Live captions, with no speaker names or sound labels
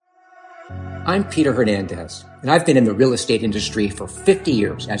I'm Peter Hernandez, and I've been in the real estate industry for 50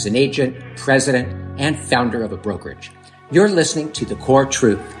 years as an agent, president, and founder of a brokerage. You're listening to The Core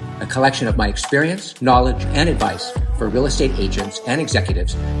Truth, a collection of my experience, knowledge, and advice for real estate agents and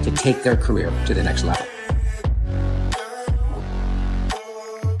executives to take their career to the next level.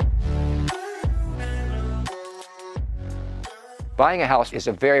 Buying a house is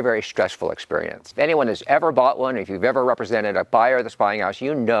a very, very stressful experience. If anyone has ever bought one, if you've ever represented a buyer that's buying a house,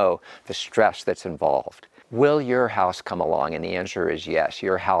 you know the stress that's involved. Will your house come along? And the answer is yes,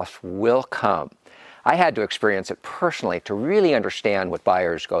 your house will come. I had to experience it personally to really understand what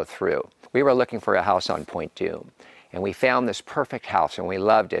buyers go through. We were looking for a house on Point Dume, and we found this perfect house, and we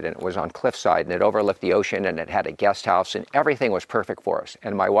loved it, and it was on cliffside, and it overlooked the ocean, and it had a guest house, and everything was perfect for us.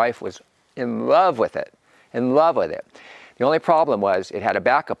 And my wife was in love with it, in love with it. The only problem was it had a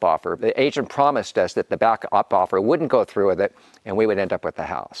backup offer. The agent promised us that the backup offer wouldn't go through with it and we would end up with the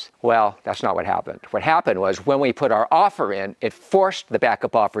house. Well, that's not what happened. What happened was when we put our offer in, it forced the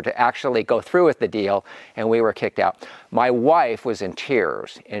backup offer to actually go through with the deal and we were kicked out. My wife was in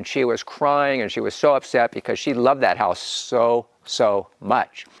tears and she was crying and she was so upset because she loved that house so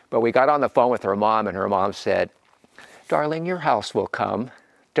much. But we got on the phone with her mom and her mom said, "Darling, your house will come.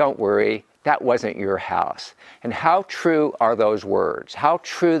 Don't worry. That wasn't your house." And how true are those words? How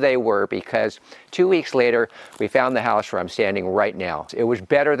true they were, because 2 weeks later, we found the house where I'm standing right now. It was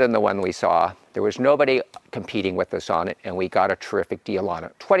better than the one we saw. There was nobody competing with us on it, and we got a terrific deal on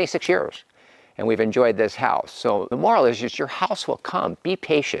it. 26 years, and we've enjoyed this house. So the moral is just your house will come. Be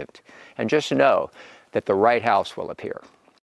patient, and just know that the right house will appear.